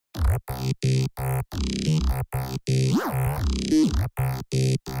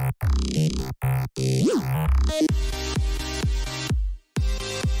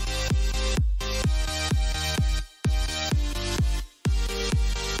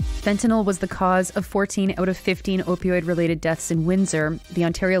Fentanyl was the cause of 14 out of 15 opioid-related deaths in Windsor. The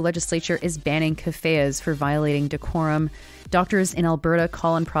Ontario legislature is banning cafes for violating decorum. Doctors in Alberta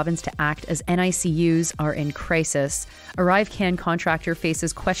call on province to act as NICUs are in crisis. ArriveCan contractor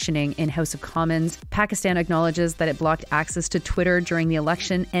faces questioning in House of Commons. Pakistan acknowledges that it blocked access to Twitter during the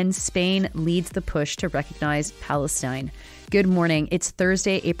election, and Spain leads the push to recognize Palestine. Good morning. It's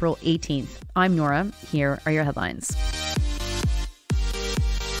Thursday, April 18th. I'm Nora. Here are your headlines.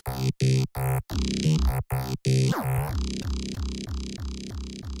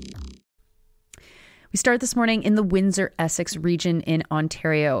 We start this morning in the Windsor-Essex region in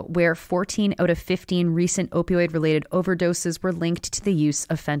Ontario, where 14 out of 15 recent opioid-related overdoses were linked to the use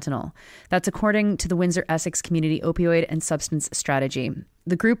of fentanyl. That's according to the Windsor-Essex Community Opioid and Substance Strategy.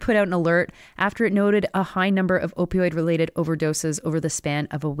 The group put out an alert after it noted a high number of opioid-related overdoses over the span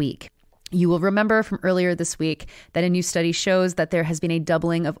of a week. You will remember from earlier this week that a new study shows that there has been a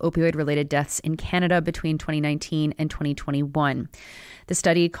doubling of opioid-related deaths in Canada between 2019 and 2021. The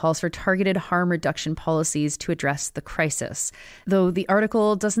study calls for targeted harm reduction policies to address the crisis, though the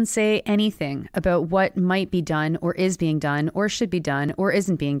article doesn't say anything about what might be done or is being done or should be done or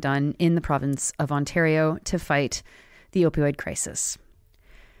isn't being done in the province of Ontario to fight the opioid crisis.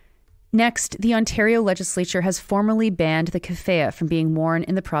 Next, the Ontario legislature has formally banned the keffiyeh from being worn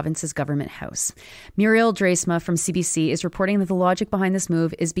in the province's government house. Muriel Draaisma from CBC is reporting that the logic behind this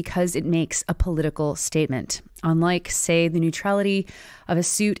move is because it makes a political statement. Unlike, say, the neutrality of a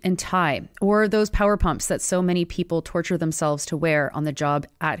suit and tie, or those power pumps that so many people torture themselves to wear on the job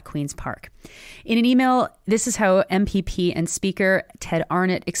at Queen's Park. In an email, this is how MPP and Speaker Ted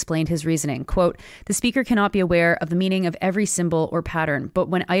Arnott explained his reasoning. Quote, "The Speaker cannot be aware of the meaning of every symbol or pattern, but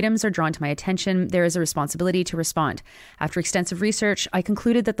when items are drawn to my attention, there is a responsibility to respond. After extensive research, I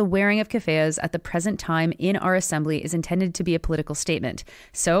concluded that the wearing of keffiyehs at the present time in our Assembly is intended to be a political statement.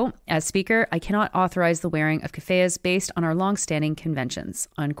 So, as Speaker, I cannot authorize the wearing of keffiyehs based on our long-standing conventions,"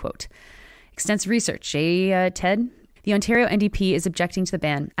 unquote. Extensive research, Ted? The Ontario NDP is objecting to the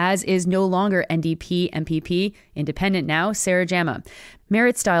ban, as is no longer NDP MPP, independent now, Sarah Jama.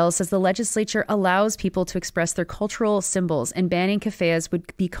 Merritt Stiles says the legislature allows people to express their cultural symbols, and banning keffiyehs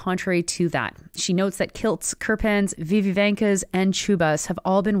would be contrary to that. She notes that kilts, kirpans, vivivankas, and chubas have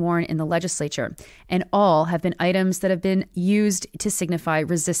all been worn in the legislature, and all have been items that have been used to signify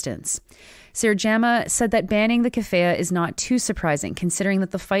resistance. Sarah Jama said that banning the keffiyeh is not too surprising, considering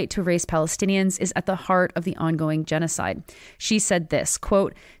that the fight to erase Palestinians is at the heart of the ongoing genocide. She said this,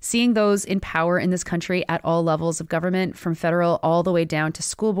 quote, "Seeing those in power in this country at all levels of government, from federal all the way down to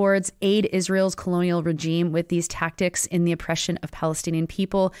school boards, aid Israel's colonial regime with these tactics in the oppression of Palestinian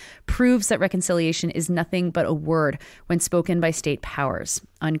people proves that reconciliation is nothing but a word when spoken by state powers,"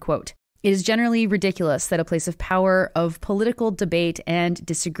 unquote. It is generally ridiculous that a place of power, of political debate and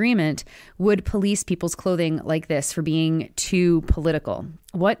disagreement would police people's clothing like this for being too political.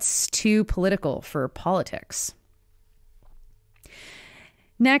 What's too political for politics?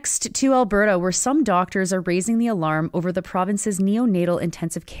 Next, to Alberta, where some doctors are raising the alarm over the province's neonatal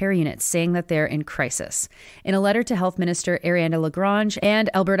intensive care units, saying that they're in crisis. In a letter to Health Minister Ariana Lagrange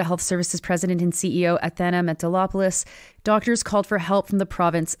and Alberta Health Services President and CEO Athana Metalopolis, doctors called for help from the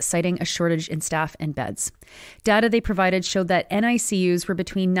province, citing a shortage in staff and beds. Data they provided showed that NICUs were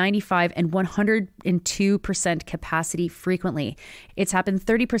between 95 and 102% capacity frequently. It's happened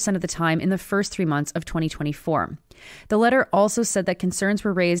 30% of the time in the first 3 months of 2024. The letter also said that concerns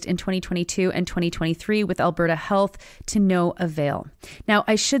were raised in 2022 and 2023 with Alberta Health to no avail. Now,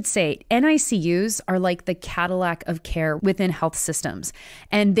 I should say, NICUs are like the Cadillac of care within health systems,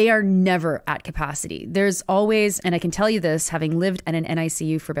 and they are never at capacity. There's always, and I can tell you this, having lived at an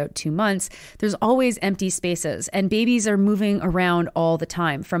NICU for about 2 months, there's always empty spaces, and babies are moving around all the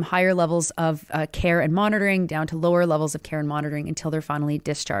time, from higher levels of care and monitoring down to lower levels of care and monitoring until they're finally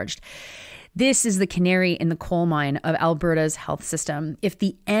discharged. This is the canary in the coal mine of Alberta's health system. If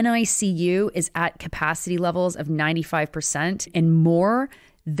the NICU is at capacity levels of 95% and more,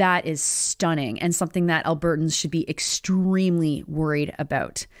 that is stunning and something that Albertans should be extremely worried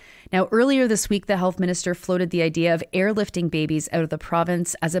about. Now, earlier this week, the health minister floated the idea of airlifting babies out of the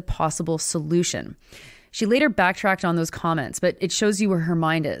province as a possible solution. She later backtracked on those comments, but it shows you where her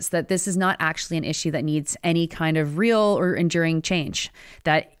mind is, that this is not actually an issue that needs any kind of real or enduring change,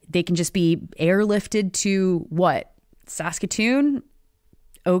 that they can just be airlifted to what? Saskatoon?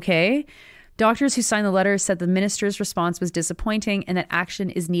 Okay. Doctors who signed the letter said the minister's response was disappointing and that action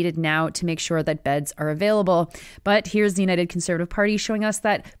is needed now to make sure that beds are available. But here's the United Conservative Party showing us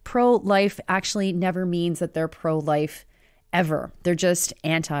that pro-life actually never means that they're pro-life ever. They're just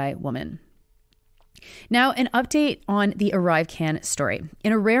anti-woman. Now, an update on the ArriveCan story.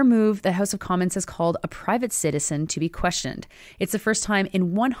 In a rare move, the House of Commons has called a private citizen to be questioned. It's the first time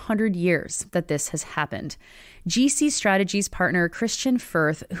in 100 years that this has happened. GC Strategies partner Christian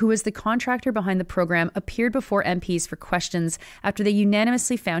Firth, who was the contractor behind the program, appeared before MPs for questions after they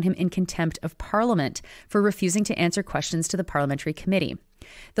unanimously found him in contempt of Parliament for refusing to answer questions to the parliamentary committee.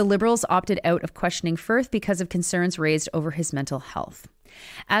 The Liberals opted out of questioning Firth because of concerns raised over his mental health.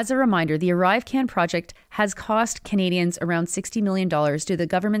 As a reminder, the ArriveCan project has cost Canadians around $60 million due to the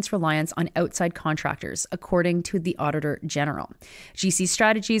government's reliance on outside contractors, according to the Auditor General. GC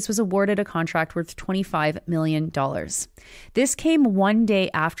Strategies was awarded a contract worth $25 million. This came one day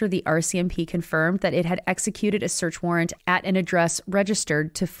after the RCMP confirmed that it had executed a search warrant at an address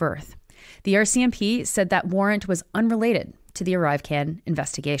registered to Firth. The RCMP said that warrant was unrelated to the ArriveCan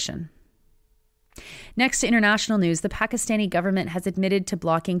investigation. Next to international news, the Pakistani government has admitted to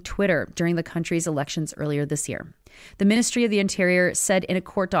blocking Twitter during the country's elections earlier this year. The Ministry of the Interior said in a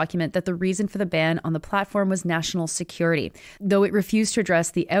court document that the reason for the ban on the platform was national security, though it refused to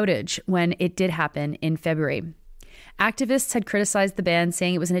address the outage when it did happen in February. Activists had criticized the ban,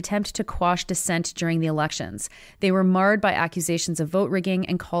 saying it was an attempt to quash dissent during the elections. They were marred by accusations of vote rigging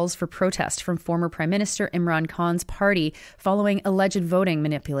and calls for protest from former Prime Minister Imran Khan's party following alleged voting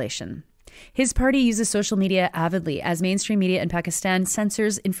manipulation. His party uses social media avidly as mainstream media in Pakistan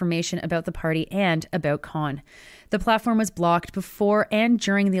censors information about the party and about Khan. The platform was blocked before and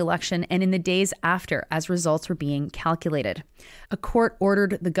during the election and in the days after as results were being calculated. A court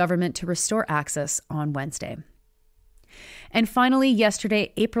ordered the government to restore access on Wednesday. And finally,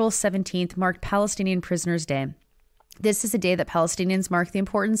 yesterday, April 17th, marked Palestinian Prisoners' Day. This is a day that Palestinians mark the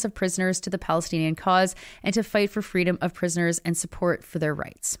importance of prisoners to the Palestinian cause and to fight for freedom of prisoners and support for their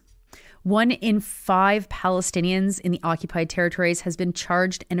rights. 1 in 5 Palestinians in the occupied territories has been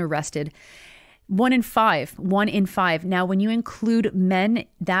charged and arrested. 1 in 5. Now, when you include men,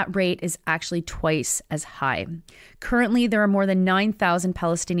 that rate is actually twice as high. Currently, there are more than 9,000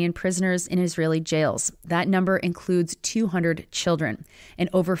 Palestinian prisoners in Israeli jails. That number includes 200 children, and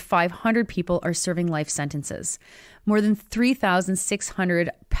over 500 people are serving life sentences. More than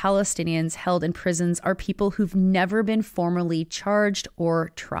 3,600 Palestinians held in prisons are people who've never been formally charged or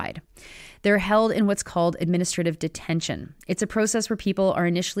tried. They're held in what's called administrative detention. It's a process where people are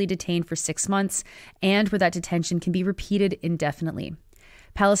initially detained for 6 months and where that detention can be repeated indefinitely.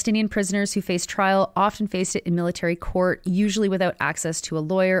 Palestinian prisoners who face trial often face it in military court, usually without access to a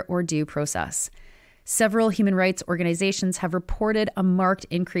lawyer or due process. Several human rights organizations have reported a marked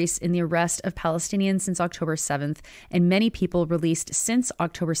increase in the arrest of Palestinians since October 7th, and many people released since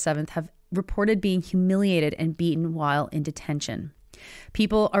October 7th have reported being humiliated and beaten while in detention.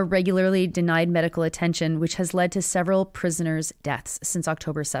 People are regularly denied medical attention, which has led to several prisoners' deaths since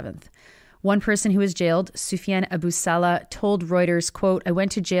October 7th. One person who was jailed, Sufyan Abu Salah, told Reuters, quote, "I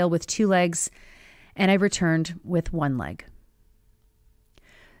went to jail with 2 legs and I returned with 1 leg."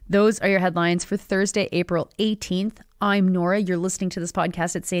 Those are your headlines for Thursday, April 18th. I'm Nora. You're listening to this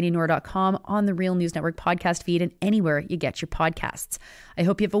podcast at sandynora.com, on the Real News Network podcast feed, and anywhere you get your podcasts. I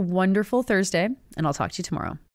hope you have a wonderful Thursday, and I'll talk to you tomorrow.